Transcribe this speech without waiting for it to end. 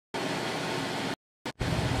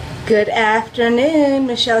Good afternoon,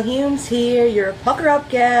 Michelle Humes here, your pucker up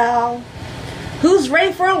gal. Who's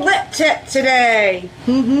ready for a lip tip today?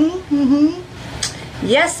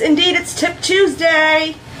 Yes, indeed, it's Tip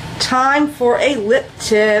Tuesday. Time for a lip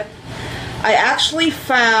tip. I actually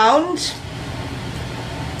found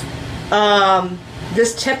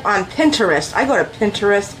this tip on Pinterest. I go to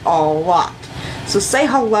Pinterest a lot. So say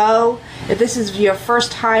hello. If this is your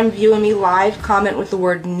first time viewing me live, comment with the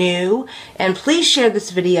word new. And please share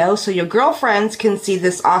this video so your girlfriends can see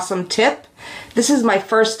this awesome tip. This is my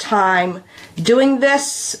first time doing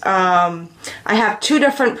this. I have two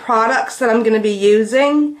different products that I'm going to be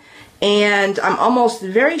using. And I'm almost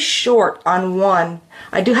very short on one.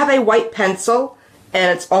 I do have a white pencil.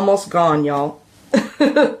 And it's almost gone, y'all.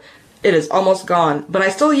 It is almost gone. But I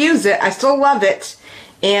still use it. I still love it.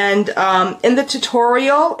 And in the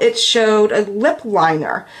tutorial, it showed a lip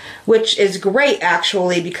liner, which is great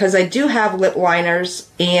actually because I do have lip liners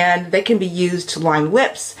and they can be used to line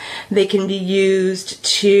lips. They can be used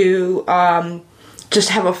to just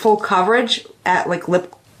have a full coverage at like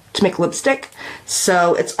to make lipstick.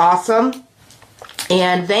 So it's awesome.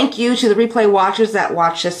 And thank you to the replay watchers that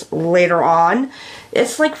watch this later on.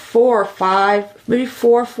 It's like 4 or 5, maybe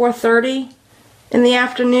 4:30 in the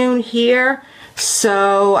afternoon here.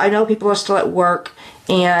 So I know people are still at work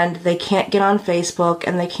and they can't get on Facebook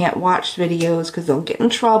and they can't watch videos because they'll get in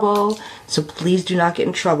trouble. So please do not get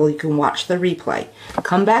in trouble. You can watch the replay.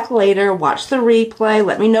 Come back later, watch the replay,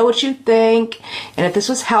 let me know what you think. And if this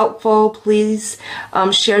was helpful, please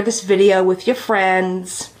share this video with your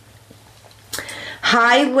friends.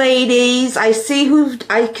 Hi ladies, I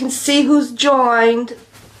can see who's joined.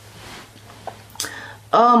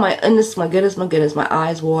 Oh my goodness, my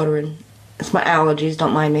eyes watering. It's my allergies,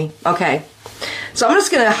 don't mind me. Okay, so I'm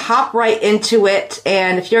just gonna hop right into it,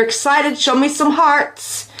 and if you're excited, show me some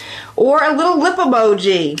hearts or a little lip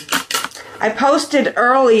emoji. I posted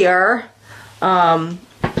earlier, I'm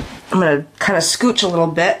gonna kind of scooch a little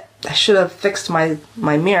bit. I should have fixed my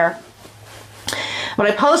mirror. But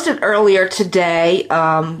I posted earlier today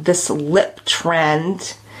this lip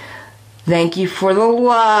trend. Thank you for the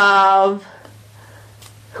love.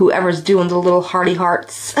 Whoever's doing the little hearty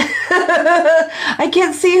hearts. I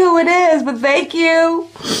can't see who it is, but thank you.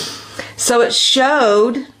 So it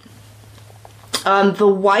showed the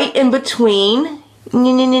white in between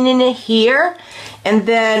here, and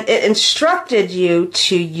then it instructed you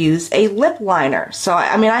to use a lip liner. So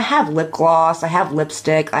I mean, I have lip gloss, I have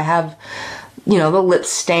lipstick, I have, you know, the lip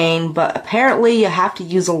stain, but apparently you have to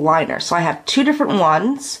use a liner. So I have two different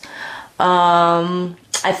ones.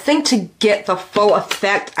 I think to get the full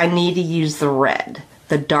effect, I need to use the red,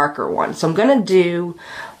 the darker one. So I'm going to do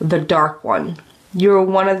the dark one. You're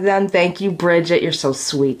one of them. Thank you, Bridget. You're so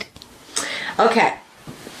sweet. Okay.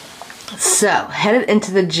 So, headed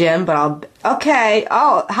into the gym, but okay.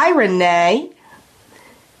 Oh, hi, Renee.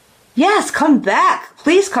 Yes, come back.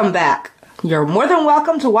 Please come back. You're more than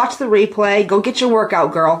welcome to watch the replay. Go get your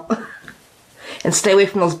workout, girl. And stay away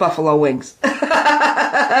from those buffalo wings.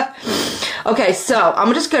 Okay, so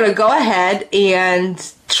I'm just going to go ahead and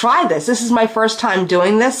try this. This is my first time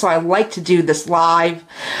doing this, so I like to do this live.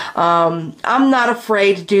 I'm not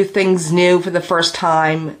afraid to do things new for the first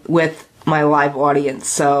time with my live audience.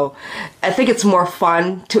 So I think it's more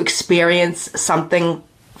fun to experience something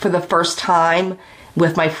for the first time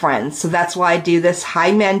with my friends. So that's why I do this.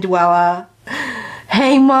 Hi, Manuela.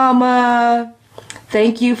 Hey, Mama.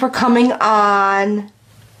 Thank you for coming on.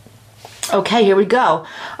 Okay, here we go.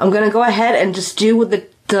 I'm going to go ahead and just do with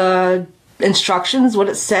the instructions, what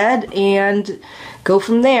it said, and go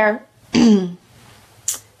from there.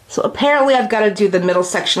 So apparently I've got to do the middle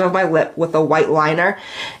section of my lip with a white liner.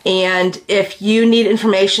 And if you need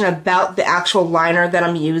information about the actual liner that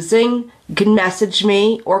I'm using, you can message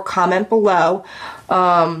me or comment below.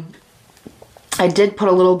 I did put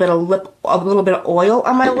a little bit of oil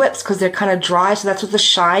on my lips because they're kind of dry, so that's what the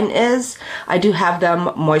shine is. I do have them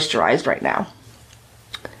moisturized right now.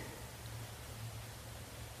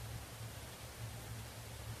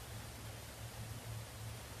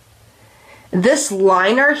 This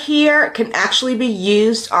liner here can actually be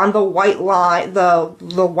used on the white line, the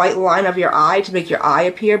white line of your eye to make your eye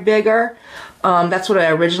appear bigger. That's what I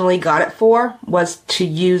originally got it for, was to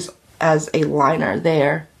use as a liner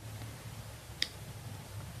there.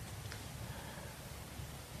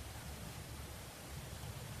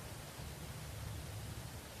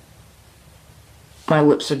 My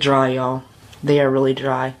lips are dry, y'all. They are really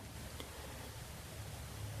dry.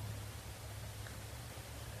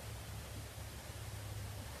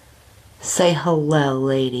 Say hello,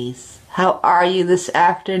 ladies. How are you this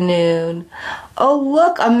afternoon? Oh,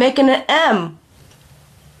 look, I'm making an M.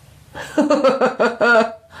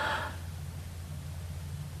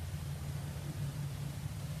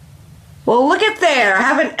 Well, look at there. I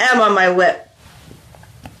have an M on my lip.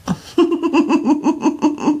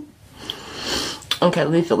 Okay,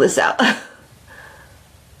 let me fill this out.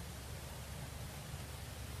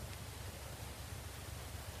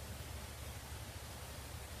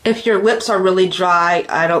 If your lips are really dry,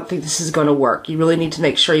 I don't think this is going to work. You really need to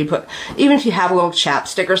make sure you put, even if you have a little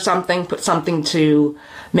chapstick or something, put something to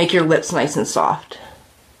make your lips nice and soft.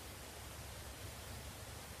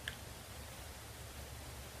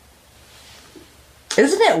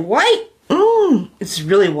 Isn't it white? It's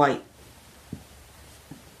really white.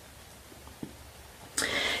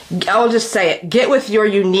 I'll just say it. Get with your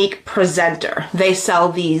Unique presenter. They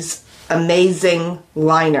sell these amazing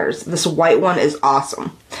liners. This white one is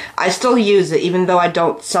awesome. I still use it even though I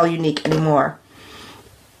don't sell Unique anymore.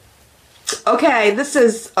 Okay, this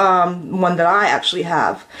is one that I actually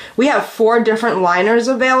have. We have 4 different liners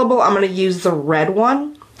available. I'm going to use the red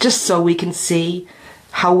one just so we can see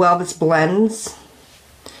how well this blends.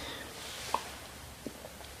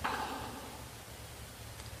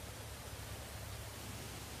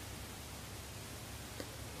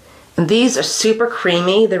 And these are super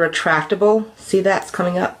creamy. They're retractable. See that? It's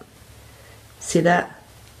coming up. See that?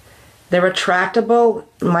 They're retractable.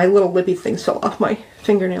 My little lippy things fell off my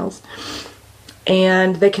fingernails.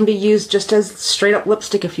 And they can be used just as straight up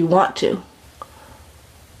lipstick if you want to.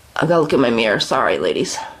 I gotta look at my mirror. Sorry,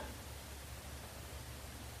 ladies.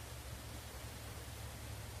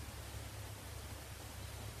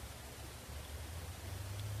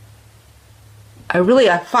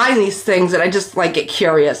 I find these things and I just like get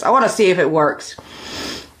curious. I want to see if it works.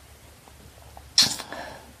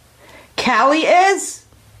 Callie is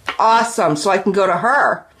awesome, so I can go to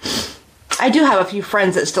her. I do have a few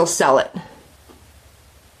friends that still sell it.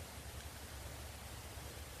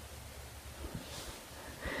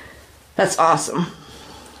 That's awesome.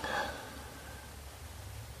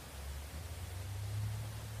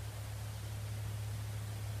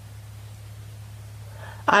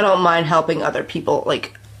 I don't mind helping other people,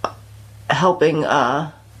 like helping,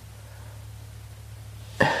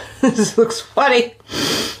 this looks funny.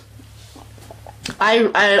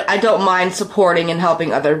 I don't mind supporting and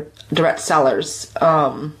helping other direct sellers.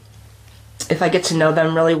 If I get to know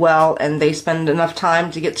them really well and they spend enough time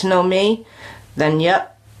to get to know me, then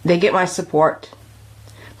yep, they get my support.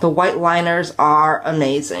 The white liners are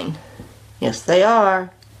amazing. Yes, they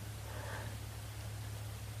are.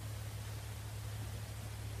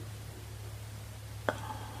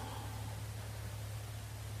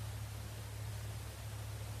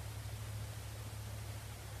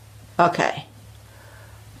 Okay, I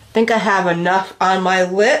think I have enough on my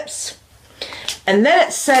lips. And then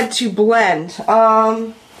it said to blend.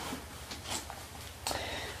 I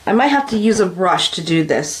might have to use a brush to do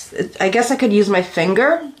this. I guess I could use my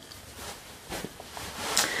finger.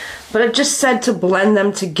 But it just said to blend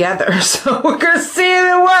them together. So we're going to see if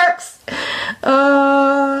it works.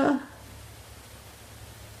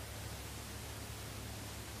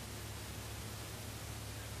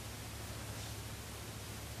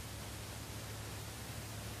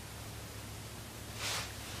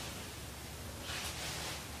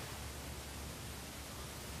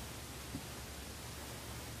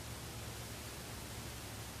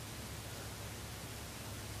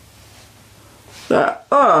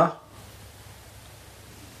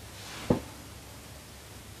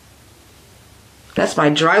 That's my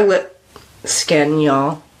dry lip skin,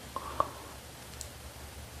 y'all.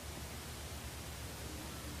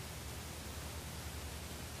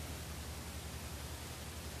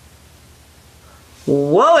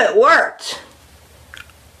 Whoa, it worked.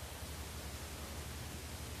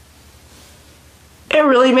 It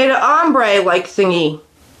really made an ombre-like thingy.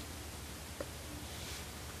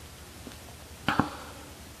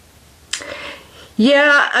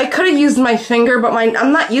 Yeah, I could have used my finger, but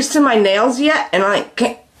I'm not used to my nails yet, and I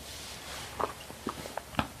can't.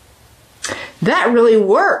 That really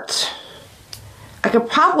worked. I could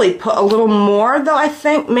probably put a little more, though, I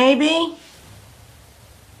think, maybe.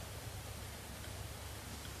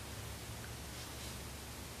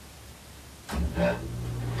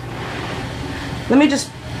 Let me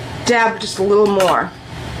just dab just a little more.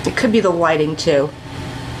 It could be the lighting, too.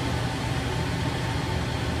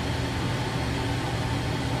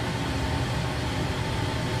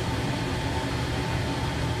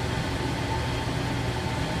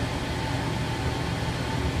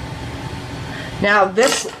 Now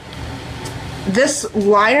this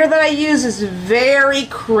liner that I use is very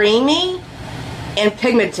creamy and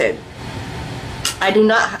pigmented. I do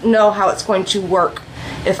not know how it's going to work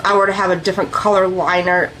if I were to have a different color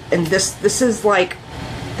liner. And this is like,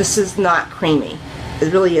 this is not creamy.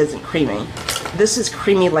 It really isn't creamy. This is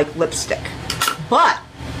creamy like lipstick. But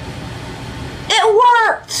it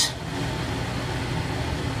worked!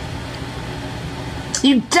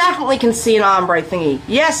 You definitely can see an ombre thingy.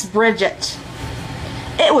 Yes, Bridget.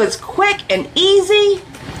 It was quick and easy.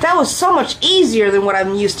 That was so much easier than what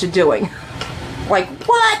I'm used to doing. Like,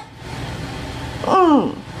 what?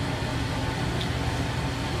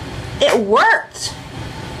 It worked.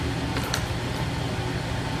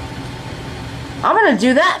 I'm gonna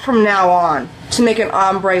do that from now on to make an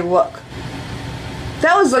ombre look.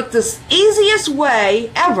 That was like the easiest way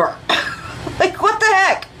ever. Like, what the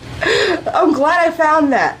heck? I'm glad I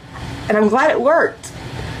found that. And I'm glad it worked.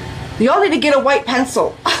 You all need to get a white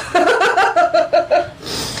pencil.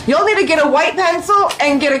 You all need to get a white pencil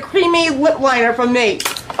and get a creamy lip liner from me.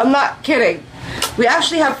 I'm not kidding. We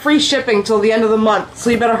actually have free shipping till the end of the month, so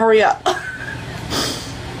you better hurry up.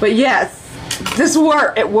 But yes, this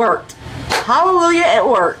worked. It worked. Hallelujah, it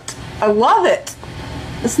worked. I love it.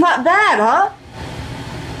 It's not bad, huh?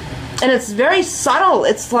 And it's very subtle.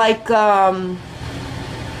 It's like,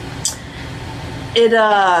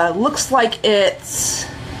 it looks like it's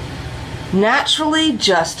naturally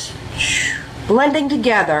just blending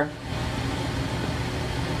together.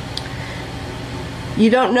 You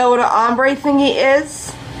don't know what an ombre thingy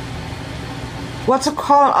is? What's it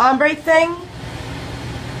called, an ombre thing?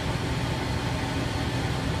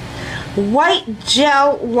 White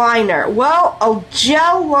gel liner. Well, a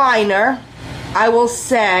gel liner, I will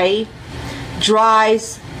say,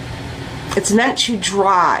 dries. It's meant to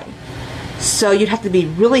dry. So you'd have to be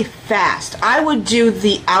really fast. I would do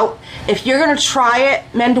the if you're gonna try it,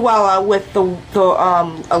 Manduela, with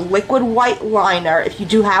a liquid white liner, if you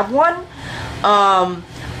do have one,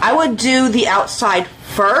 I would do the outside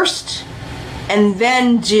first and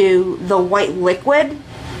then do the white liquid.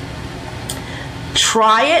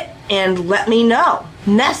 Try it and let me know.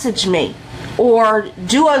 Message me or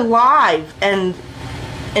do a live and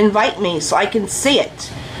invite me so I can see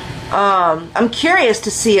it. I'm curious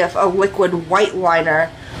to see if a liquid white liner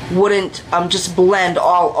wouldn't just blend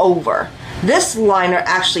all over. This liner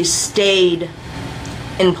actually stayed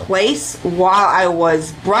in place while I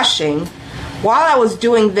was brushing. While I was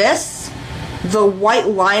doing this, the white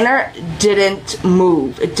liner didn't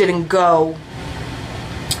move. It didn't go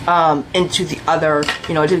into the other, it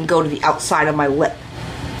didn't go to the outside of my lip.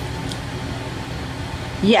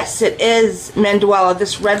 Yes, it is, Manduela.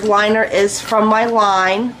 This red liner is from my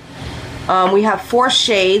line. We have 4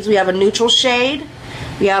 shades. We have a neutral shade,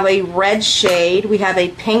 we have a red shade, we have a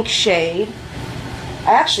pink shade.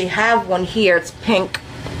 I actually have one here. It's pink.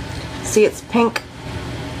 See, it's pink.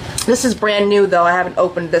 This is brand new though. I haven't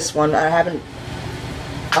opened this one. I haven't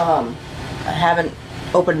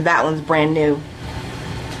opened that one's brand new.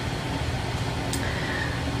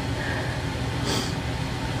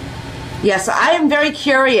 Yes, I am very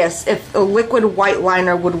curious if a liquid white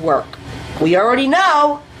liner would work. We already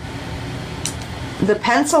know the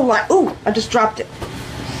pencil line. Ooh, I just dropped it.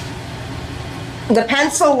 The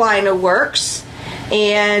pencil liner works.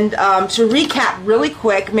 And to recap really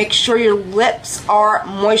quick, make sure your lips are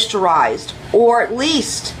moisturized, or at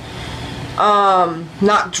least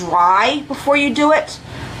not dry before you do it.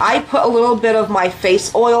 I put a little bit of my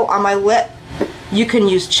face oil on my lip. You can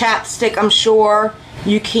use chapstick, I'm sure.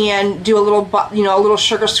 You can do a little, a little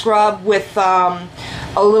sugar scrub with a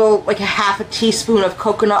little, like a ½ teaspoon of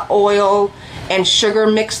coconut oil and sugar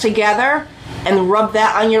mixed together, and rub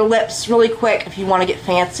that on your lips really quick if you want to get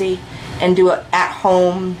fancy and do an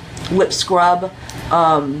at-home lip scrub.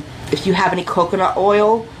 If you have any coconut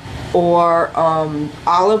oil or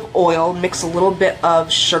olive oil, mix a little bit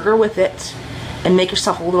of sugar with it and make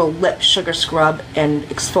yourself a little lip sugar scrub and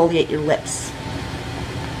exfoliate your lips.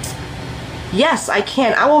 Yes, I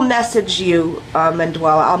can. I will message you,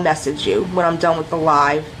 Manduela. I'll message you when I'm done with the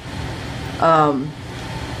live.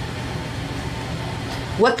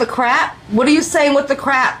 What the crap? What are you saying, what the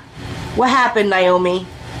crap? What happened, Naomi?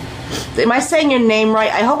 Am I saying your name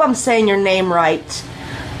right? I hope I'm saying your name right.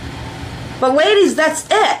 But ladies, that's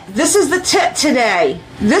it. This is the tip today.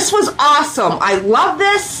 This was awesome. I love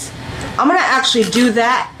this. I'm going to actually do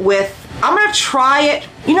that with, I'm going to try it.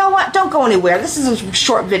 You know what? Don't go anywhere. This is a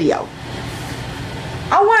short video.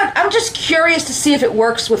 I'm just curious to see if it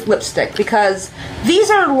works with lipstick, because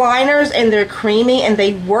these are liners and they're creamy and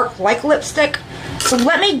they work like lipstick. So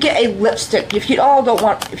let me get a lipstick. If you all don't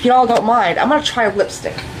mind, I'm going to try a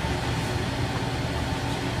lipstick.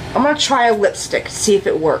 I'm going to try a lipstick, see if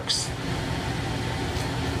it works.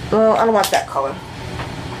 Well, I don't want that color.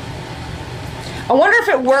 I wonder if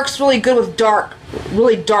it works really good with dark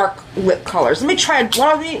really dark lip colors. Let me try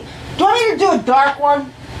one of these. Do I need to do a dark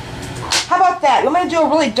one? How about that? You want me to do a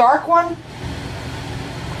really dark one?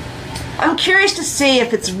 I'm curious to see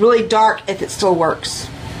if it's really dark, if it still works.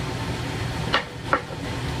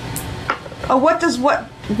 Oh, what does what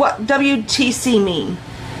WTC mean?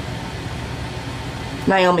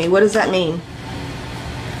 Naomi, what does that mean?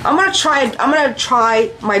 I'm gonna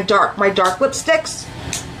try my dark lipsticks.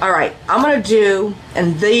 Alright, I'm gonna do,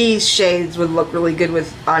 and these shades would look really good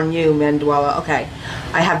on you, Manuela. Okay.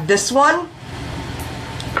 I have this one.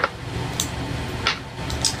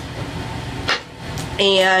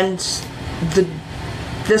 And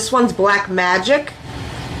this one's Black Magic.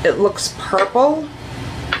 It looks purple.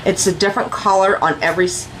 It's a different color on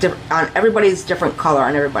everybody's different color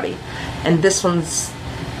on everybody. And this one's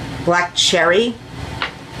Black Cherry.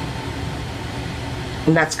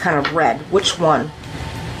 And that's kind of red. Which one?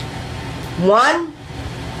 1,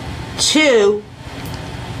 2,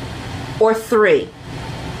 or 3?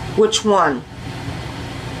 Which one?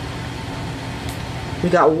 We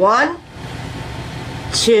got 1,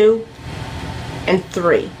 2, and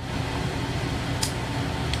 3.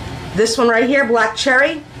 This one right here, Black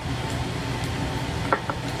Cherry.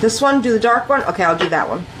 This one, do the dark one? Okay, I'll do that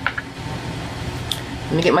one.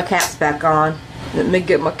 Let me get my caps back on. Let me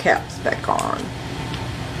get my caps back on.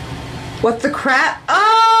 What the crap?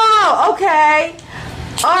 Oh, okay.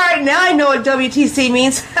 Alright, now I know what WTC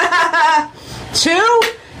means. 2?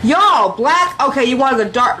 Y'all, black. Okay, you wanted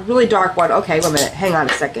the dark, really dark one. Okay, wait a minute. Hang on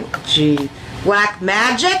a second. Gee. Black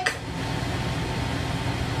Magic?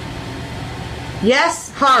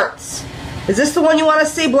 Yes, hearts. Is this the one you want to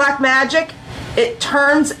see, Black Magic? It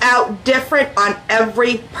turns out different on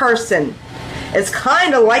every person. It's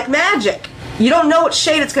kind of like magic. You don't know what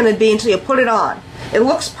shade it's going to be until you put it on. It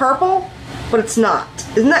looks purple, but it's not.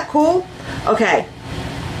 Isn't that cool? Okay.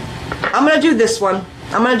 I'm going to do this one.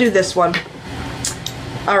 I'm going to do this one.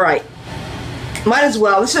 Alright. Might as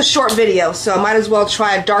well. This is a short video, so I might as well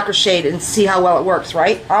try a darker shade and see how well it works,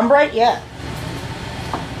 right? Ombre? Yeah.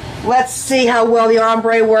 Let's see how well the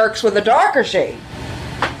ombre works with a darker shade.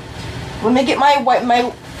 Let me get I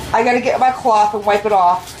gotta get my cloth and wipe it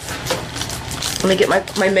off. Let me get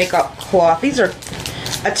my makeup cloth. These are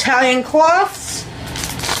Italian cloths,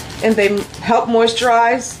 and they help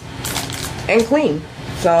moisturize and clean.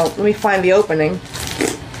 So let me find the opening.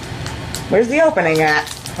 Where's the opening at?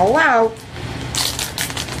 Hello?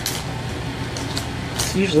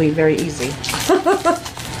 It's usually very easy.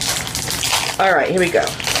 Alright, here we go.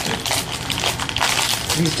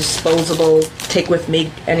 These disposable, take with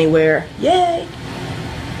me anywhere. Yay!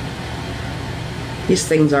 These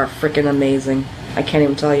things are freaking amazing. I can't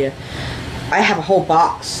even tell you. I have a whole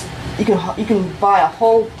box. You can buy a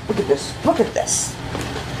whole, look at this. Look at this.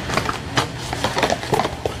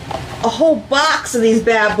 A whole box of these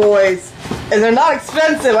bad boys. And they're not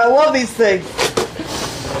expensive. I love these things.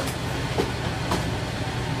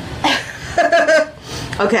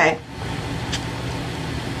 Okay.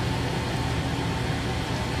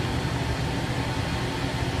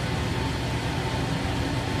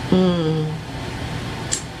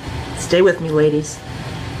 Stay with me, ladies.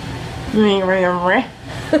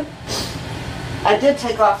 I did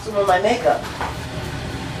take off some of my makeup.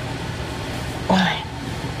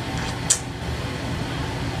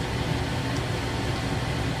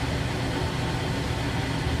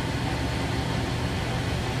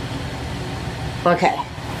 Okay.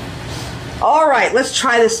 Alright, let's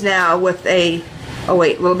try this now with a, oh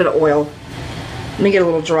wait, a little bit of oil. Let me get a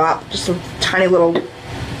little drop, just a tiny little.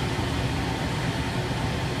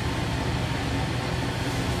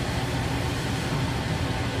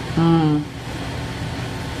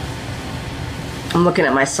 I'm looking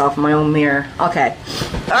at myself in my own mirror. Okay.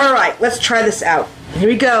 Alright, let's try this out. Here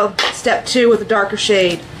we go. Step 2 with a darker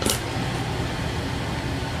shade.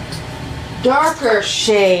 Darker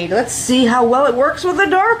shade. Let's see how well it works with a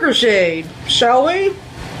darker shade. Shall we?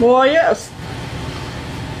 Well, yes.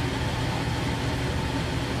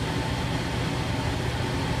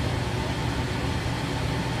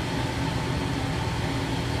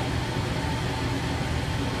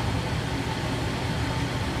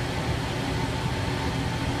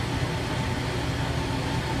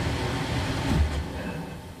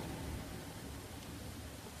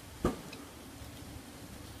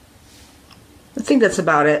 I think that's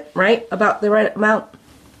about it, right? About the right amount.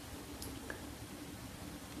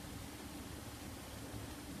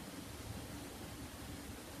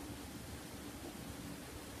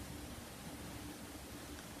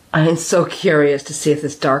 I am so curious to see if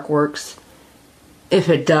this dark works. If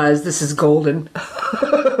it does, this is golden.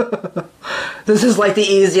 This is like the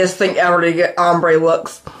easiest thing ever to get ombre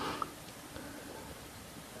looks.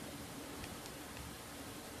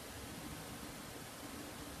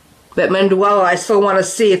 But Mandela, I still want to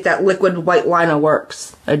see if that liquid white liner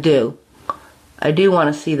works. I do. I do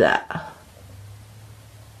want to see that.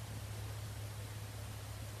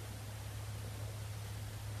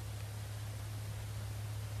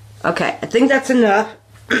 Okay, I think that's enough.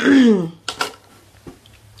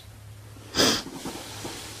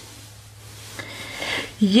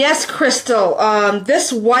 Yes, Crystal.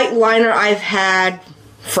 This white liner I've had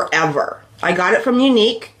forever. I got it from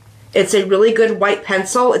Unique. It's a really good white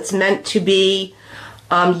pencil. It's meant to be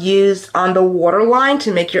used on the waterline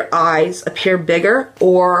to make your eyes appear bigger,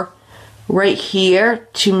 or right here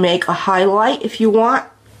to make a highlight if you want.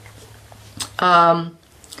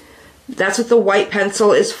 That's what the white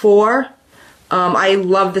pencil is for. I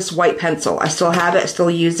love this white pencil. I still have it. I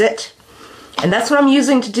still use it. And that's what I'm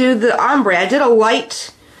using to do the ombre. I did a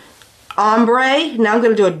light ombre. Now I'm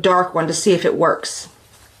going to do a dark one to see if it works.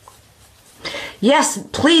 Yes,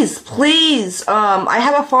 please, please. I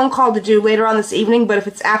have a phone call to do later on this evening, but if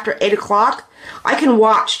it's after 8 o'clock, I can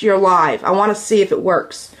watch your live. I want to see if it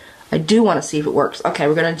works. I do want to see if it works. Okay,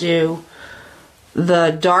 we're going to do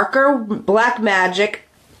the darker Black Magic.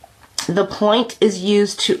 The point is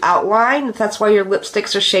used to outline. That's why your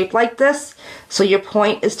lipsticks are shaped like this. So your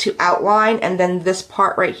point is to outline, and then this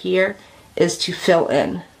part right here is to fill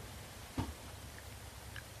in.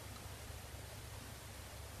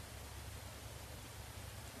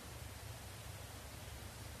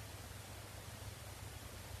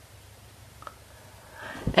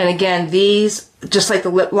 And again, these, just like the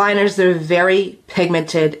lip liners, they're very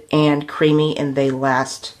pigmented and creamy, and they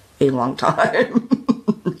last a long time.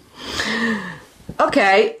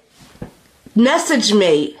 Okay, message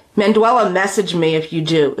me. Mandela, message me if you're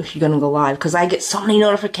going to go live, because I get so many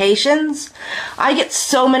notifications. I get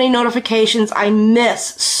so many notifications. I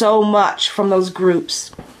miss so much from those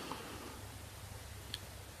groups.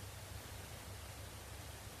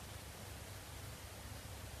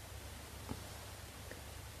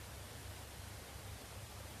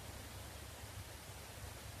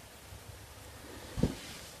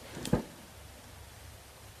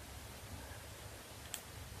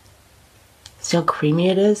 See how creamy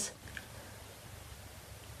it is?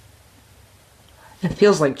 It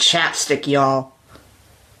feels like chapstick, y'all.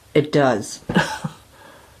 It does.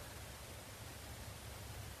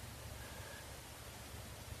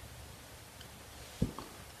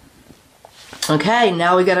 Okay,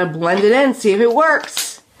 now we gotta blend it in, see if it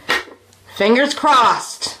works. Fingers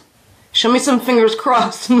crossed. Show me some fingers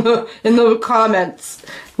crossed in the comments.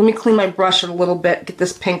 Let me clean my brush a little bit, get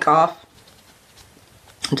this pink off.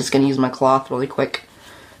 I'm just going to use my cloth really quick.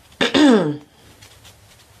 It's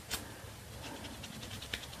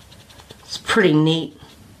pretty neat.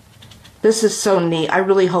 This is so neat. I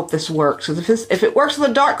really hope this works. If it works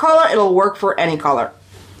with a dark color, it'll work for any color.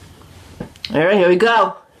 Alright, here we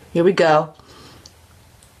go. Here we go.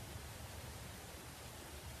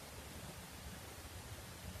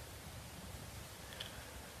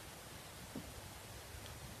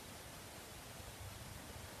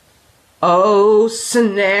 Oh,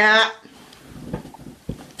 snap.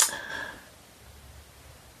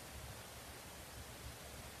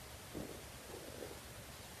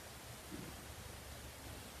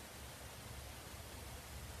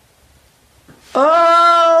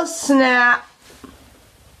 Oh, snap.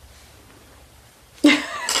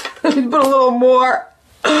 Let me put a little more.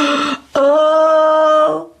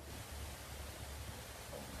 Oh.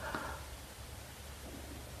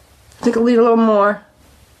 I think I'll need a little more.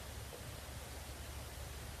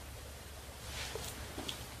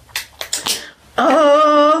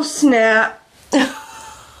 Oh, snap.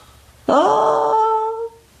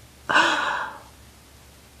 Oh.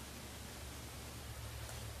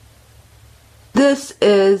 This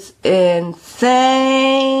is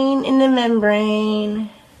insane in the membrane.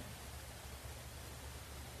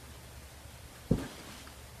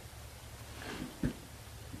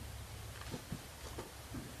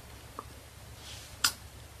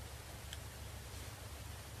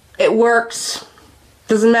 It works.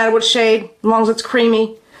 Doesn't matter what shade, as long as it's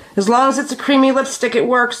creamy. As long as it's a creamy lipstick, it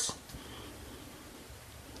works.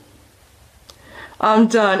 I'm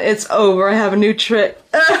done. It's over. I have a new trick.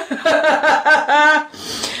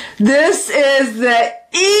 This is the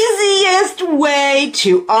easiest way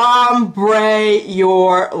to ombre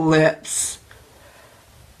your lips.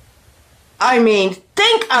 I mean,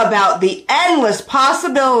 think about the endless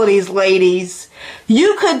possibilities, ladies.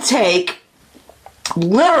 You could take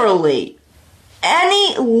literally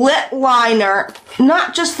any lip liner,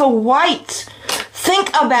 not just the white. Think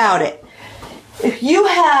about it. If you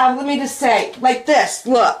have, let me just say, like this,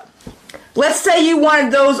 look. Let's say you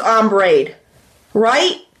wanted those ombre'd,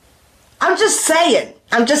 right? I'm just saying.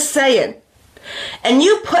 I'm just saying. And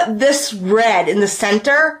you put this red in the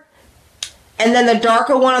center, and then the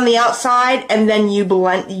darker one on the outside, and then you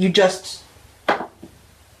blend, you just,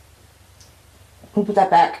 we'll put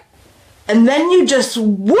that back. And then you just,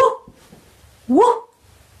 whoop, whoop.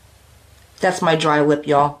 That's my dry lip,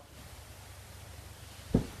 y'all.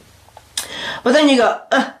 But then you go,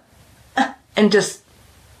 and just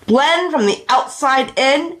blend from the outside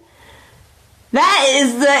in. That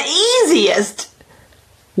is the easiest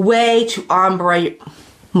way to ombre.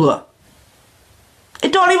 Look.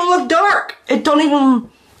 It don't even look dark. It don't even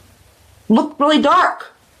look really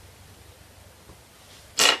dark.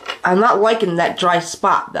 I'm not liking that dry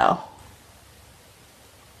spot though.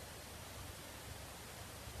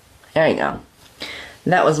 There you go.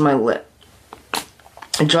 That was my lip.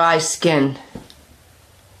 Dry skin.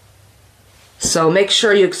 So make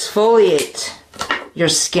sure you exfoliate your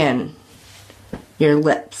skin, your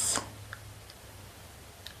lips.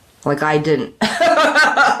 Like I didn't.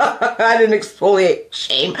 I didn't exfoliate.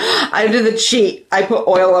 Shame. I did the cheat. I put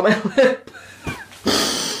oil on my lip.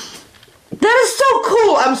 That is so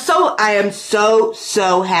cool. I am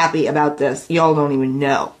so happy about this. Y'all don't even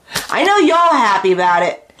know. I know y'all happy about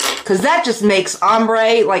it. Because that just makes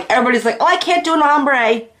ombre, like everybody's like, oh, I can't do an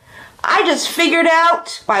ombre. I just figured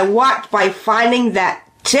out by finding that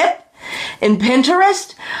tip in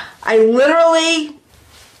Pinterest. I literally,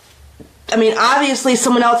 I mean, obviously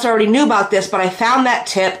someone else already knew about this, but I found that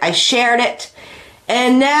tip, I shared it,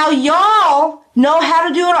 and now y'all know how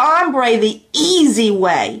to do an ombre the easy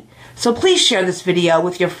way. So please share this video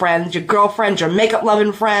with your friends, your girlfriends, your makeup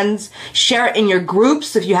loving friends. Share it in your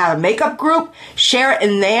groups. If you have a makeup group, share it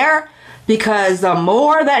in there, because the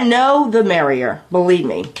more that know, the merrier. Believe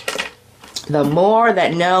me. The more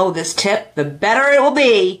that know this tip, the better it will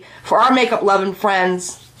be for our makeup loving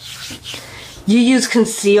friends. You use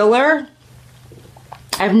concealer.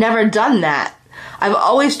 I've never done that. I've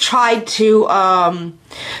always tried to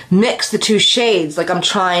mix the two shades. Like I'm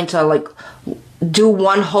trying to like do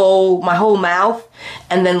my whole mouth,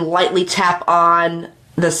 and then lightly tap on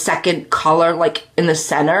the second color, like in the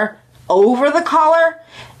center, over the color,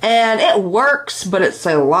 and it works, but it's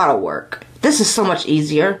a lot of work. This is so much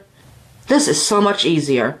easier. This is so much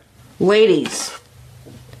easier. Ladies,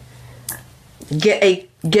 get a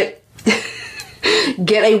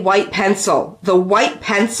white pencil. The white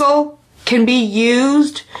pencil can be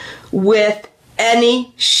used with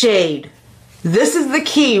any shade. This is the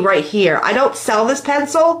key right here. I don't sell this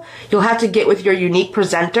pencil. You'll have to get with your unique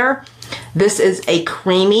presenter. This is a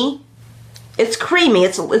creamy. It's creamy.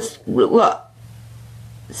 It's look.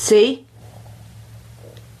 See?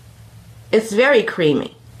 It's very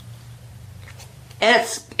creamy. And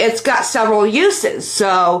it's got several uses.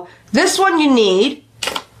 So this one you need.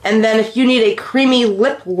 And then if you need a creamy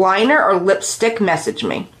lip liner or lipstick, message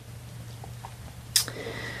me.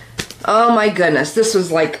 Oh my goodness, this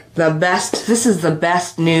was like the best, this is the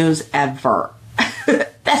best news ever.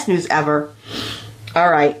 Best news ever.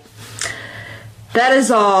 Alright. That is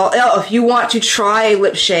all. Oh, if you want to try a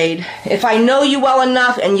lip shade, if I know you well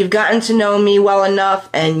enough and you've gotten to know me well enough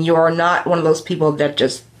and you're not one of those people that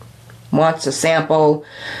just wants a sample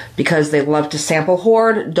because they love to sample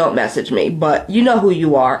hoard, don't message me, but you know who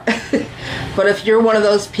you are. But if you're one of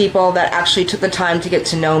those people that actually took the time to get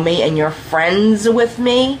to know me and you're friends with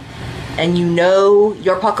me, and you know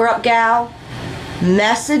your pucker up gal,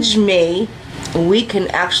 message me. We can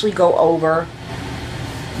actually go over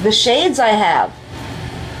the shades I have.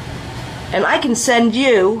 And I can send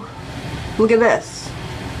you, look at this.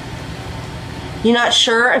 You're not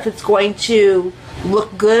sure if it's going to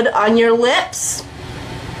look good on your lips?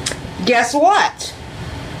 Guess what?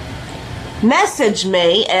 Message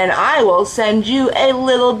me and I will send you a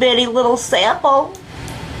little bitty little sample.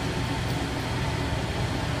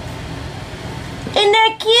 Isn't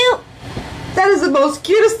that cute? That is the most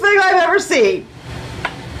cutest thing I've ever seen.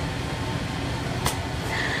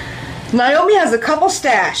 Naomi has a couple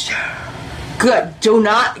stashed. Good. Do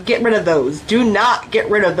not get rid of those. Do not get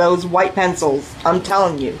rid of those white pencils. I'm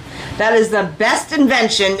telling you. That is the best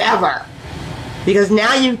invention ever. Because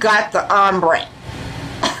now you've got the ombre.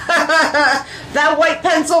 That white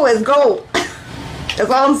pencil is gold. That's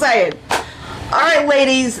all I'm saying. Alright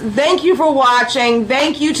ladies, thank you for watching.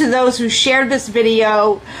 Thank you to those who shared this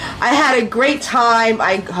video. I had a great time.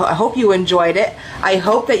 I hope you enjoyed it. I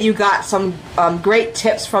hope that you got some great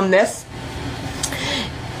tips from this.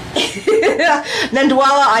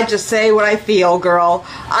 Nandwala, I just say what I feel, girl.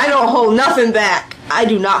 I don't hold nothing back. I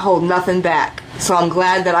do not hold nothing back. So I'm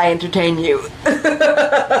glad that I entertain you.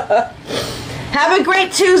 Have a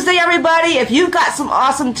great Tuesday, everybody. If you've got some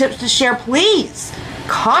awesome tips to share, please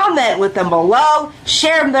comment with them below.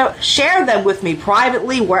 Share them with me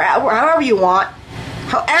privately, however you want.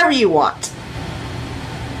 However you want.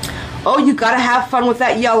 Oh, you gotta have fun with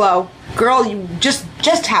that yellow. Girl, you just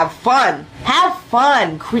have fun. Have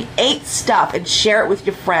fun. Create stuff and share it with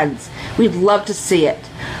your friends. We'd love to see it.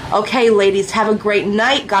 Okay, ladies, have a great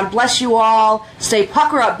night. God bless you all. Stay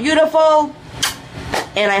pucker up beautiful.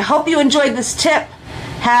 And I hope you enjoyed this tip.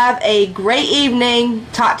 Have a great evening.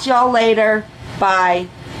 Talk to y'all later. Bye.